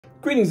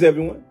Greetings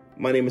everyone,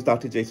 my name is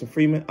Dr. Jason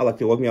Freeman. I'd like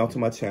to welcome you all to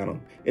my channel.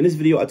 In this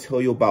video, I'll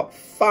tell you about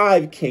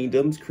 5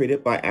 kingdoms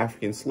created by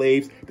African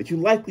slaves that you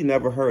likely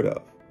never heard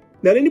of.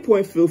 Now at any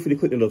point, feel free to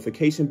click the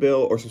notification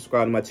bell or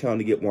subscribe to my channel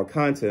to get more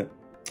content.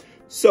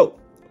 So,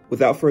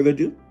 without further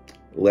ado,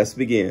 let's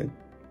begin.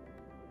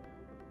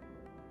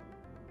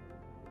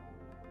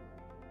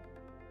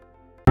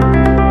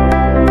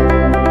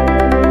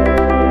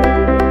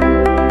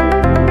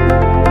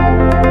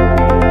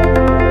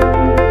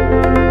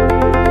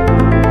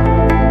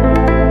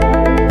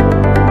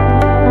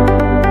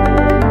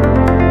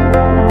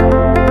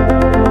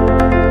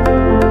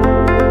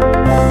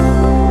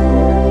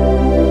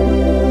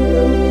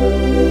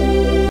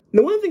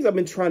 Now, one of the things I've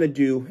been trying to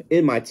do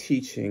in my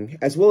teaching,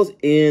 as well as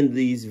in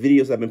these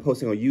videos I've been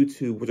posting on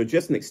YouTube, which are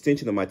just an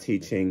extension of my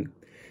teaching,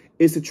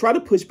 is to try to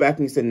push back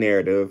against the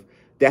narrative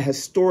that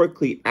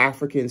historically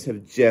Africans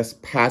have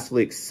just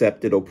passively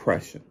accepted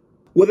oppression.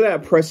 Whether that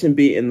oppression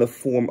be in the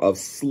form of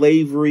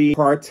slavery,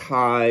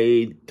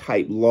 apartheid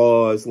type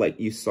laws like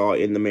you saw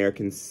in the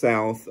American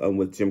South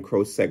with Jim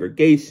Crow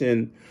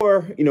segregation,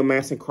 or,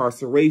 mass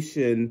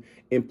incarceration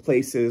in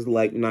places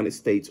like the United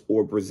States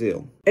or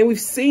Brazil. And we've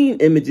seen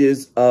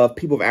images of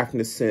people of African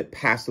descent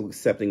passively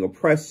accepting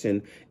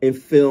oppression in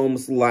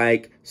films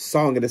like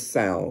Song of the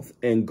South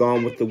and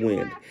Gone with the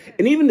Wind.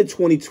 And even the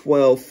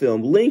 2012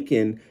 film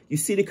Lincoln, you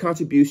see the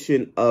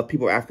contribution of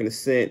people of African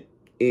descent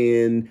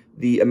in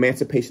the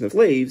emancipation of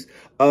slaves,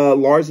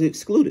 largely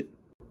excluded.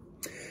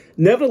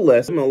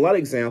 Nevertheless, there are a lot of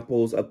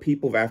examples of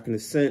people of African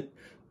descent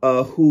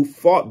who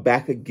fought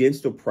back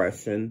against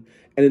oppression,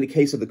 and in the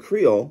case of the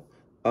Creole,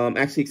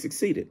 actually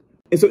succeeded.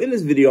 And so in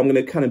this video, I'm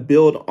going to kind of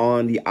build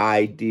on the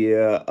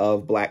idea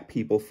of Black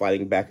people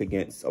fighting back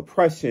against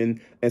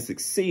oppression and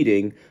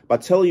succeeding by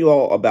telling you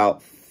all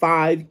about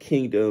 5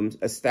 kingdoms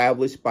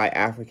established by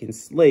African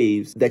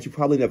slaves that you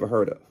probably never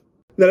heard of.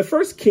 Now, the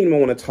first kingdom I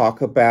want to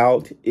talk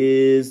about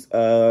is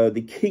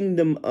the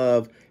kingdom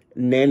of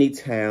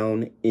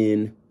Nannytown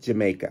in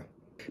Jamaica.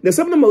 Now,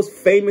 some of the most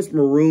famous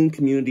Maroon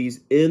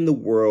communities in the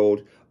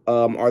world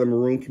are the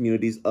Maroon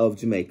communities of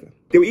Jamaica.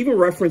 They were even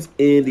referenced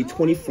in the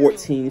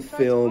 2014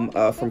 film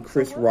from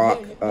Chris Rock,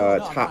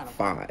 Top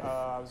 5.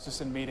 I was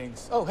just in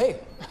meetings. Oh, hey,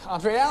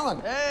 Andre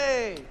Allen.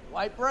 Hey,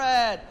 white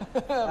bread.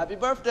 Happy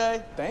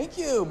birthday. Thank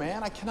you,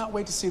 man. I cannot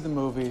wait to see the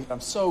movie. I'm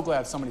so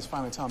glad somebody's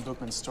finally telling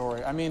Bookman's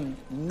story. I mean,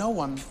 no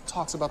one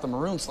talks about the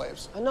Maroon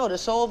slaves. I know, they're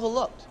so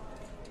overlooked.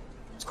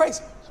 It's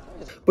crazy.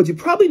 But you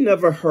probably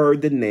never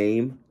heard the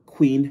name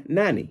Queen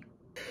Nanny.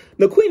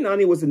 Now, Queen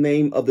Nanny was the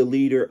name of the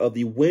leader of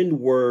the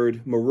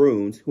Windward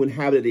Maroons who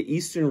inhabited the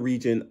eastern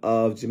region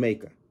of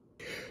Jamaica.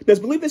 Now, it's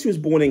believed that she was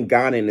born in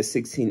Ghana in the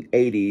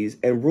 1680s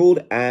and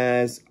ruled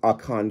as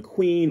Akan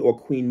Queen or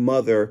Queen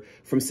Mother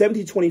from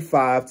 1725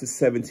 to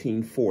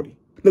 1740.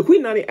 Now,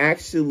 Queen Nanny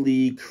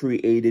actually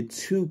created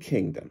 2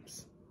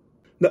 kingdoms.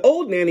 The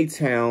old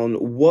Nannytown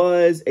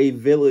was a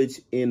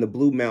village in the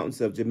Blue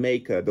Mountains of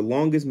Jamaica, the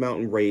longest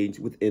mountain range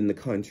within the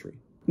country.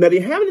 Now, the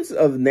inhabitants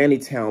of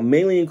Nannytown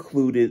mainly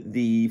included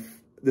the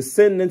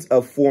descendants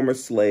of former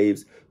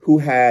slaves who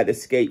had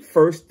escaped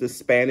first the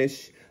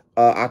Spanish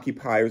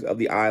occupiers of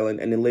the island,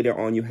 and then later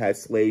on you had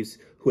slaves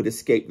who had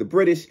escaped the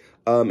British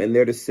and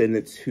their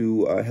descendants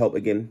who helped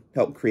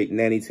create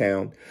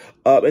Nannytown.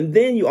 And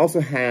then you also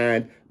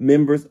had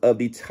members of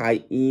the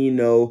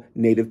Taino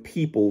native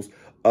peoples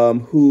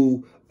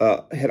who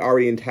had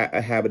already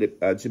inhabited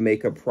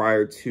Jamaica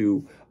prior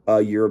to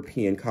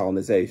European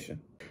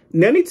colonization.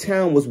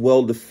 Nannytown was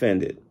well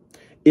defended.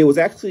 It was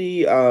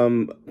actually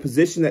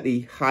positioned at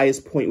the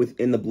highest point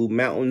within the Blue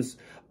Mountains,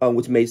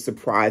 which made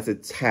surprise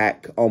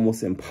attack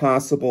almost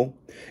impossible.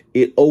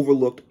 It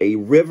overlooked a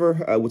river,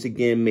 which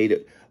again made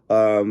it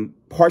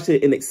partially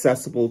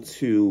inaccessible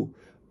to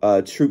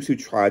troops who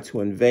tried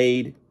to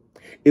invade.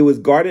 It was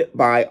guarded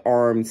by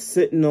armed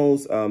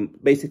sentinels,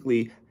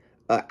 basically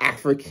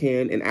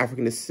African and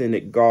African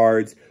descendant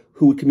guards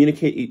who would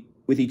communicate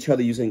with each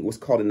other using what's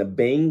called an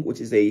abeng,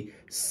 which is a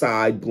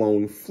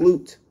side-blown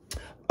flute.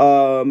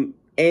 They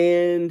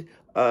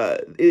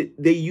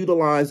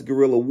utilized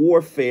guerrilla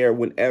warfare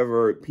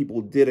whenever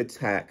people did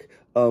attack,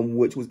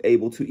 which was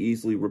able to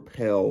easily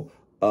repel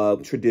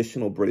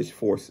traditional British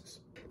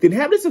forces. The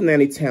inhabitants of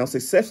Nannytown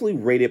successfully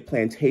raided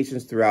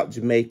plantations throughout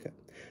Jamaica.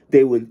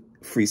 They would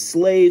free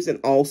slaves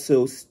and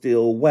also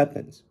steal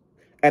weapons.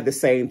 At the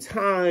same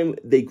time,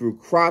 they grew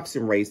crops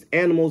and raised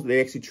animals. They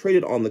actually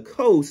traded on the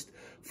coast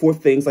for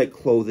things like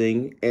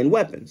clothing and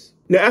weapons.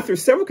 Now, after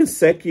several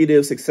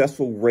consecutive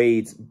successful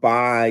raids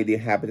by the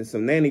inhabitants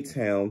of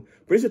Nannytown,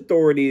 British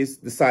authorities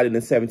decided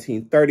in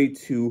 1730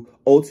 to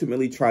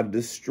ultimately try to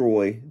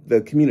destroy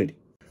the community.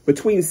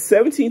 Between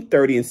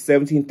 1730 and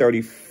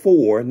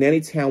 1734,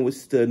 Nannytown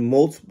withstood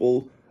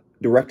multiple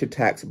direct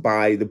attacks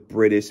by the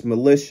British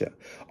militia.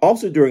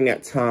 Also during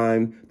that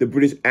time, the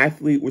British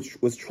actively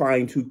was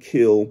trying to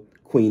kill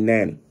Queen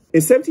Nanny. In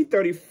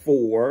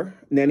 1734,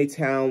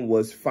 Nannytown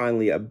was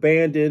finally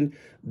abandoned,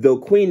 though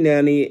Queen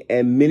Nanny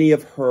and many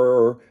of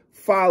her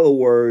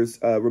followers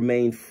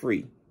remained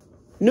free.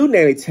 New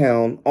Nanny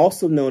Town,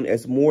 also known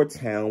as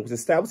Moortown, was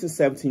established in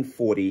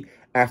 1740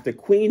 after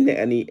Queen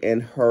Nanny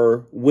and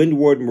her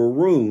Windward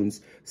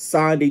Maroons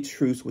signed a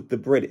truce with the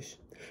British.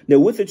 Now,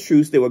 with the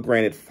truce, they were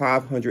granted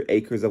 500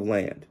 acres of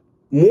land.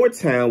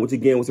 Moortown, which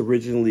again was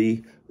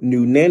originally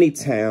New Nanny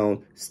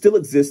Town, still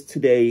exists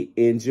today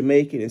in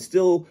Jamaica and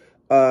still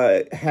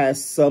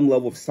has some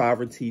level of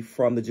sovereignty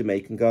from the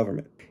Jamaican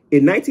government.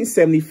 In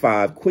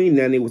 1975, Queen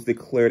Nanny was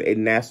declared a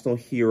national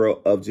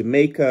hero of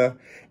Jamaica,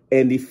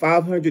 and the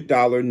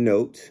 $500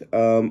 note,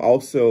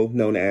 also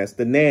known as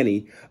the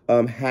Nanny,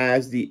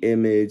 has the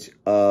image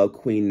of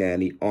Queen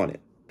Nanny on it.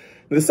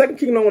 Now, the second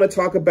kingdom I want to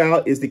talk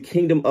about is the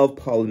Kingdom of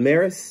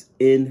Palmares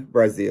in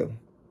Brazil.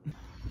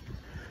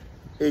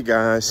 Hey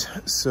guys,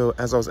 so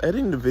as I was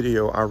editing the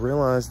video, I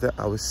realized that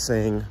I was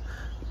saying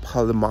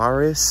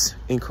Palmares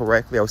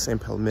incorrectly. I was saying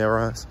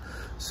Palmeiras,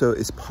 so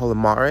it's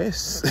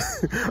Palmares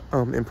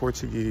in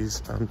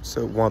Portuguese.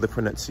 So while the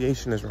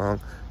pronunciation is wrong,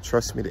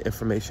 trust me, the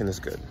information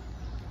is good.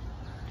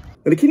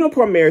 Now, the Kingdom of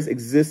Palmares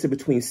existed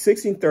between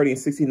 1630 and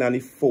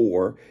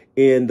 1694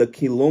 in the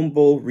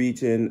Quilombo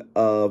region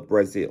of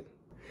Brazil.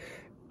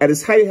 At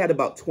its height, it had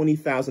about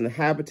 20,000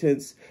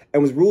 inhabitants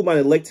and was ruled by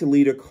an elected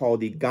leader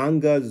called the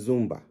Ganga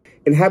Zumba.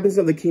 Inhabitants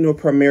of the Kingdom of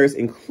Palmares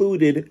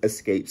included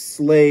escaped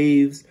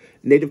slaves,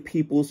 native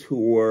peoples who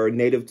were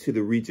native to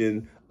the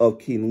region of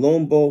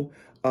Quilombo,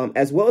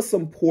 as well as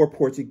some poor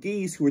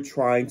Portuguese who were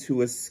trying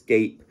to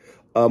escape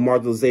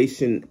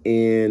marginalization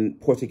in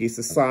Portuguese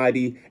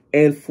society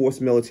and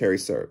forced military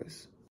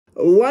service.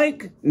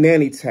 Like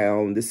Nanny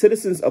Town, the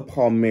citizens of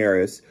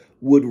Palmares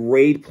would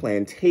raid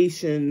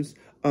plantations.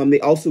 They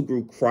also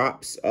grew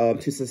crops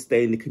to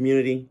sustain the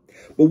community.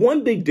 But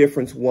one big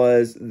difference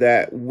was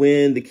that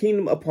when the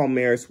Kingdom of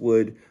Palmares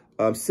would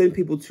send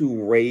people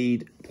to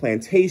raid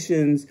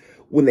plantations,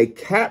 when they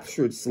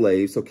captured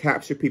slaves, so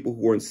captured people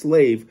who were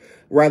enslaved,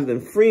 rather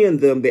than freeing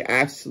them, they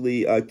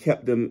actually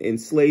kept them in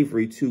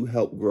slavery to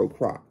help grow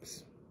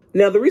crops.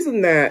 Now, the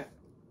reason that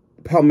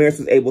Palmares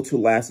was able to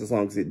last as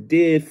long as it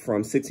did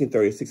from 1630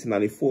 to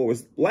 1694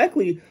 was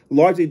likely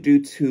largely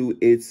due to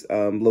its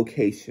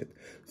location.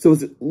 So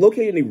it's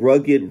located in a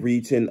rugged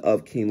region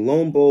of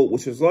Quilombo,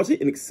 which was largely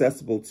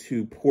inaccessible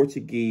to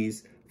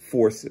Portuguese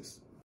forces.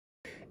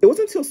 It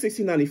wasn't until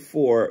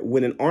 1694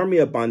 when an army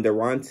of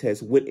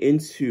Bandeirantes went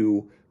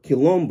into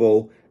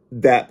Quilombo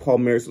that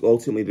Palmares was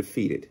ultimately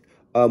defeated.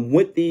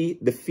 With the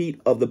defeat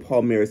of the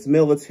Palmares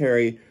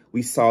military,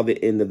 we saw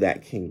the end of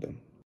that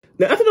kingdom.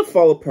 Now, after the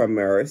fall of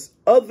Palmares,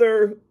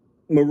 other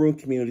Maroon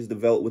communities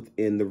developed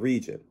within the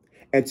region.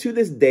 And to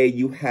this day,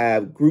 you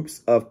have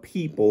groups of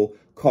people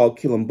called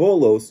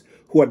Quilombolos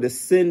who are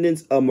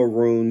descendants of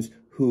Maroons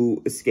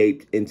who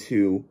escaped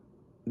into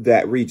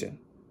that region.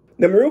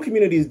 Now, Maroon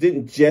communities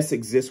didn't just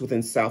exist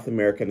within South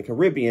America and the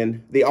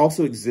Caribbean, they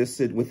also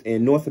existed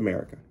within North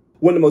America.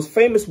 One of the most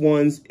famous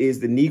ones is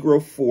the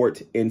Negro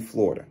Fort in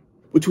Florida.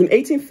 Between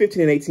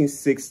 1815 and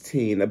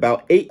 1816,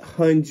 about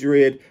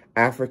 800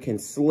 African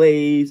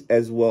slaves,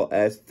 as well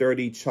as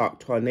 30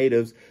 Choctaw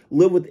natives,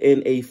 lived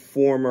within a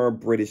former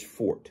British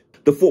fort.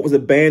 The fort was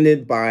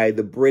abandoned by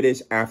the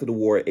British after the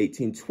war in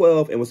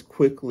 1812 and was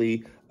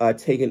quickly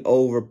taken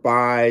over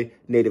by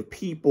native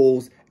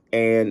peoples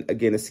and,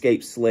 again,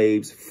 escaped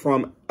slaves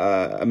from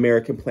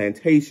American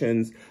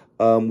plantations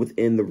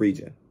within the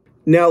region.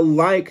 Now,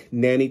 like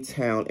Nanny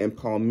Town and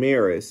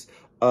Palmares,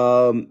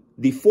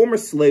 the former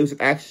slaves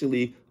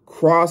actually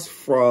crossed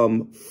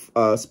from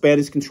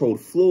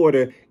Spanish-controlled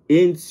Florida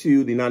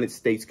into the United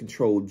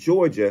States-controlled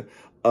Georgia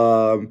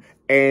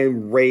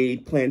and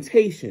raid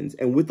plantations.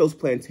 And with those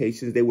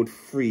plantations, they would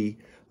free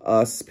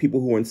people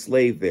who were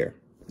enslaved there.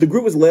 The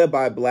group was led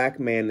by a black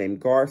man named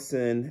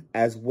Garson,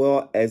 as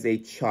well as a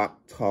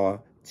Choctaw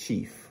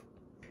chief.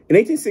 In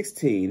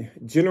 1816,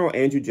 General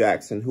Andrew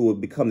Jackson, who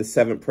would become the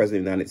 7th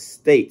president of the United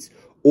States,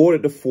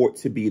 ordered the fort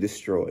to be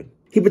destroyed.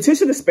 He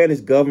petitioned the Spanish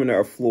governor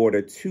of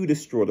Florida to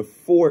destroy the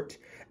fort.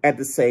 At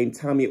the same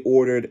time, he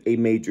ordered a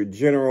major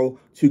general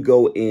to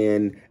go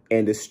in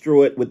and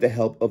destroy it with the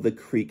help of the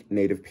Creek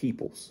native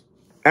peoples.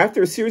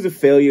 After a series of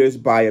failures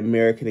by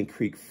American and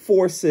Creek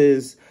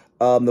forces,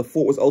 the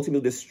fort was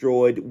ultimately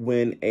destroyed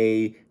when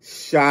a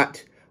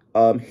shot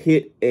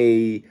hit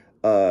a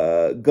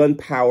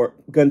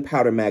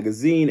gunpowder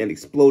magazine and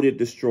exploded,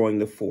 destroying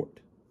the fort.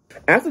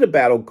 After the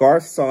battle,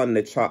 Garson and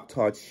the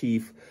Choctaw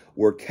chief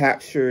were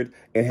captured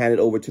and handed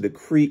over to the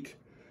Creek.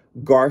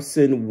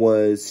 Garson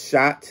was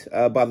shot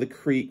by the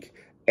Creek,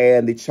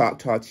 and the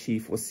Choctaw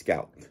chief was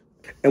scalped.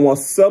 And while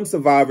some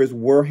survivors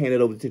were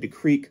handed over to the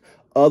Creek,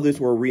 others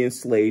were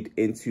re-enslaved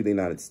into the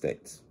United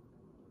States.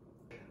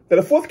 Now,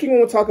 the fourth kingdom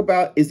we'll talk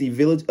about is the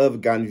village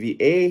of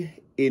Ganvié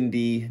in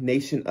the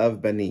nation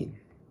of Benin.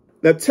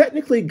 Now,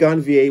 technically,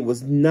 Ganvié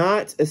was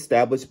not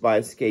established by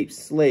escaped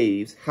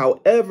slaves.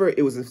 However,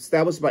 it was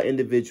established by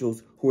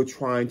individuals who were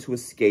trying to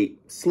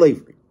escape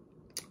slavery.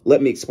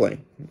 Let me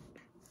explain.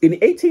 In the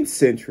 18th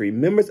century,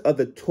 members of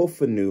the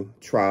Tofanu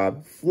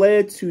tribe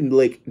fled to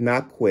Lake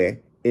Nakwe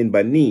in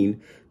Benin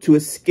to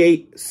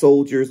escape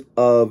soldiers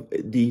of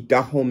the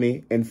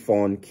Dahomey and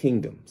Fon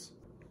kingdoms.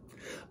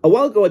 A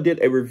while ago, I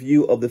did a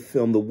review of the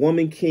film The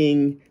Woman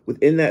King.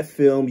 Within that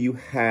film, you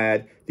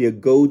had the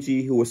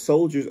Agoji, who were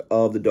soldiers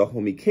of the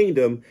Dahomey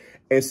Kingdom.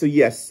 And so,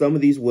 yes, some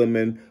of these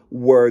women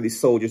were the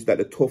soldiers that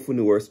the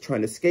Tofunu were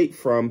trying to escape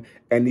from,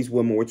 and these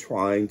women were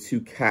trying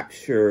to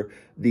capture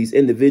these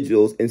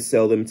individuals and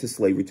sell them into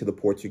slavery to the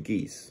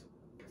Portuguese.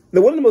 Now,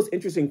 one of the most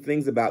interesting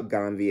things about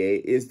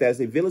Ganvié is that it's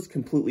a village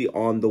completely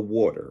on the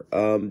water.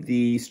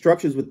 The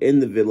structures within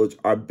the village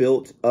are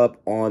built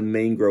up on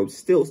mangrove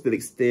stilts that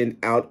extend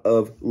out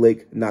of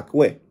Lake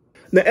Nakwe.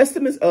 Now,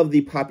 estimates of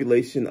the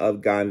population of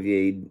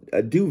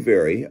Ganvié do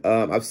vary.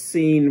 I've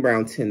seen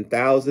around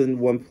 10,000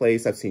 one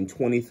place. I've seen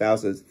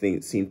 20,000,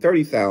 I've seen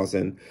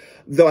 30,000.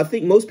 Though I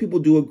think most people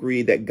do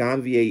agree that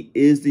Ganvié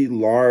is the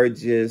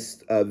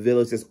largest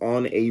village that's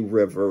on a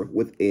river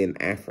within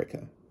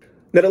Africa.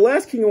 Now, the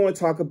last king I want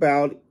to talk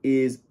about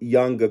is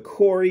Yanga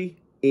Kori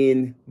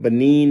in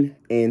Benin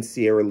and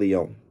Sierra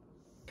Leone.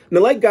 Now,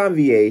 like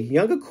Ganvié,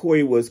 Yanga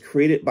Kori was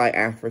created by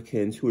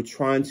Africans who were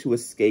trying to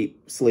escape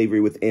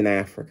slavery within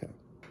Africa.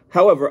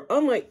 However,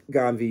 unlike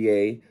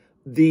Ganvié,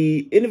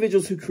 the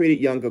individuals who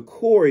created Yanga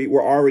Kori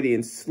were already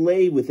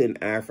enslaved within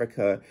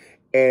Africa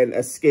and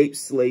escaped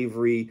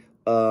slavery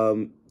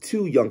to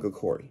Yanga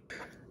Kori.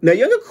 Now,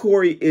 Yanga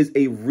Kori is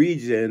a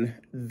region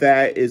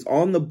that is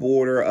on the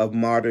border of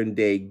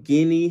modern-day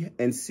Guinea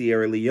and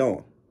Sierra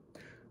Leone.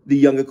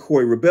 The Yanga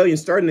Kori Rebellion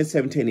started in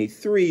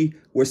 1783,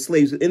 where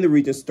slaves in the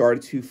region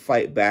started to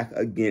fight back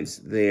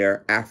against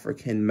their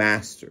African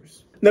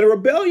masters. Now, the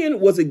rebellion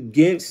was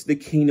against the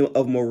Kingdom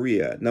of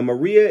Moria. Now,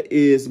 Moria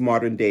is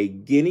modern-day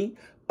Guinea,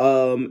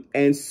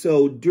 and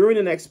so during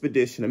an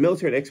expedition, a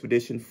military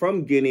expedition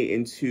from Guinea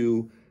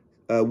into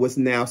what's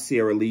now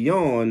Sierra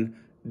Leone,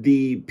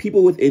 the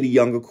people within the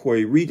Yanga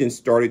Kori region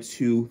started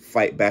to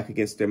fight back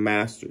against their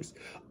masters.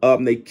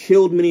 They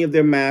killed many of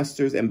their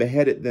masters and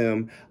beheaded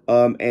them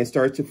and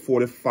started to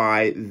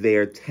fortify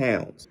their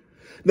towns.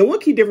 Now, one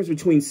key difference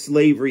between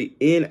slavery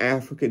in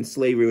Africa and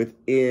slavery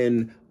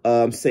within,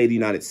 say, the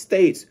United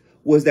States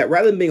was that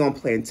rather than being on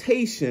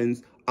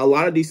plantations, a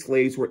lot of these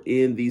slaves were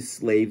in these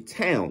slave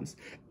towns,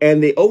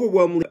 and they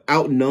overwhelmingly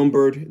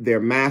outnumbered their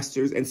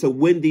masters. And so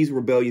when these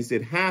rebellions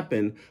did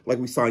happen, like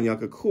we saw in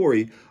Yanga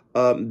Kori,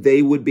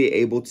 they would be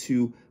able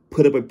to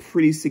put up a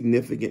pretty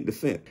significant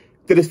defense.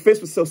 The defense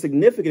was so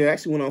significant, it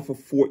actually went on for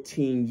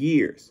 14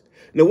 years.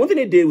 Now, one thing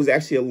they did was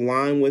actually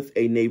align with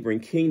a neighboring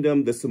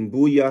kingdom, the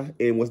Sembuya,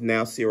 in what's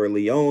now Sierra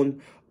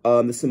Leone. The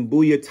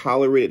Sembuya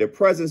tolerated their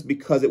presence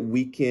because it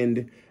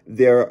weakened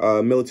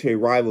their military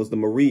rivals, the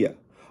Moria.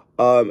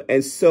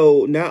 And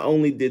so not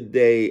only did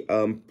they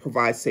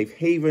provide safe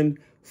haven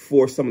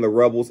for some of the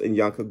rebels in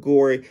Yanga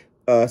Kori,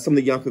 some of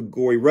the Yanga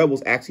Kori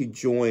rebels actually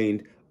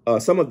joined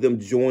some of them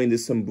joined the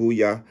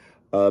Sembuya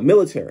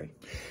military.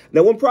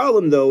 Now, one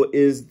problem, though,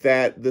 is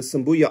that the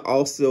Sembuya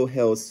also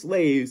held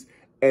slaves,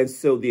 and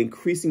so the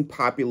increasing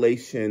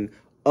population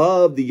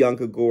of the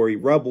Yanga Kori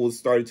rebels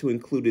started to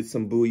include the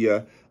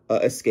Sembuya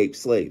escaped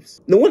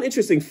slaves. Now, one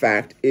interesting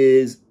fact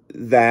is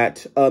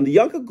that the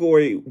Yanga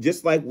Kori,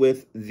 just like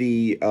with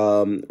the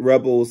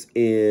rebels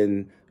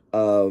in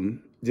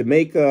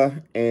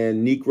Jamaica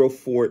and Negro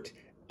Fort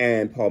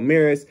and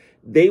Palmares,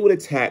 they would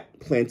attack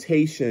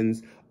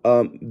plantations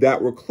that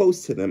were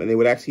close to them, and they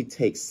would actually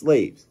take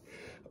slaves.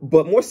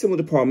 But more similar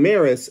to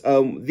Palmares,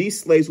 these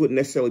slaves wouldn't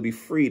necessarily be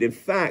freed. In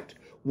fact,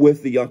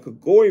 with the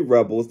Yanga Kori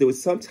rebels, they would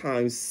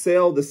sometimes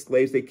sell the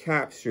slaves they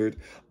captured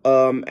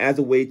as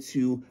a way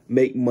to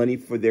make money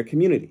for their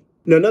community.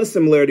 Now, another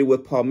similarity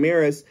with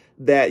Palmares,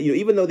 that,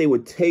 even though they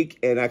would take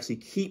and actually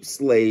keep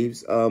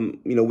slaves,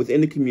 within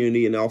the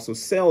community and also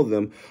sell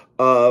them,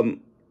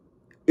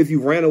 if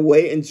you ran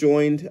away and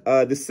joined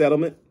the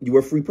settlement, you were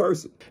a free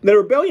person. Now, the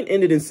rebellion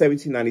ended in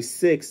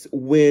 1796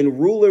 when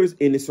rulers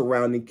in the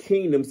surrounding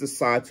kingdoms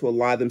decided to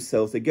ally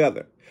themselves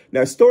together.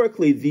 Now,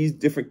 historically, these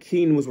different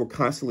kingdoms were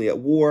constantly at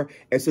war,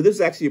 and so this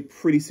is actually a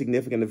pretty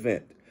significant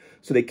event.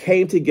 So they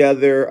came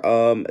together.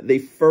 They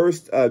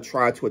first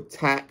tried to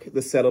attack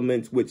the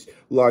settlements, which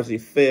largely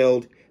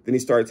failed. Then they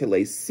started to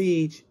lay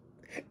siege,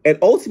 and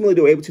ultimately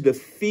they were able to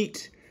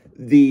defeat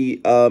the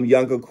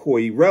Yanga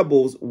Kori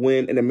rebels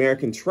when an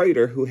American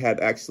trader who had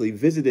actually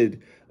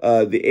visited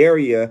the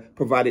area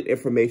provided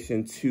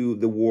information to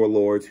the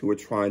warlords who were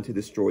trying to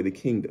destroy the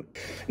kingdom.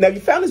 Now, if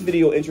you found this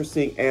video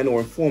interesting and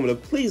or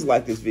informative, please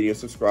like this video and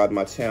subscribe to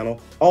my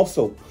channel.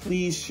 Also,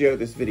 please share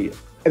this video.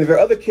 And if there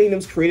are other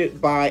kingdoms created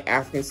by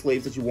African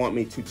slaves that you want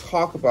me to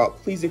talk about,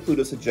 please include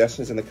those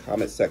suggestions in the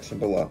comment section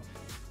below.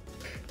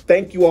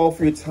 Thank you all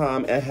for your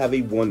time and have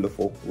a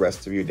wonderful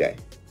rest of your day.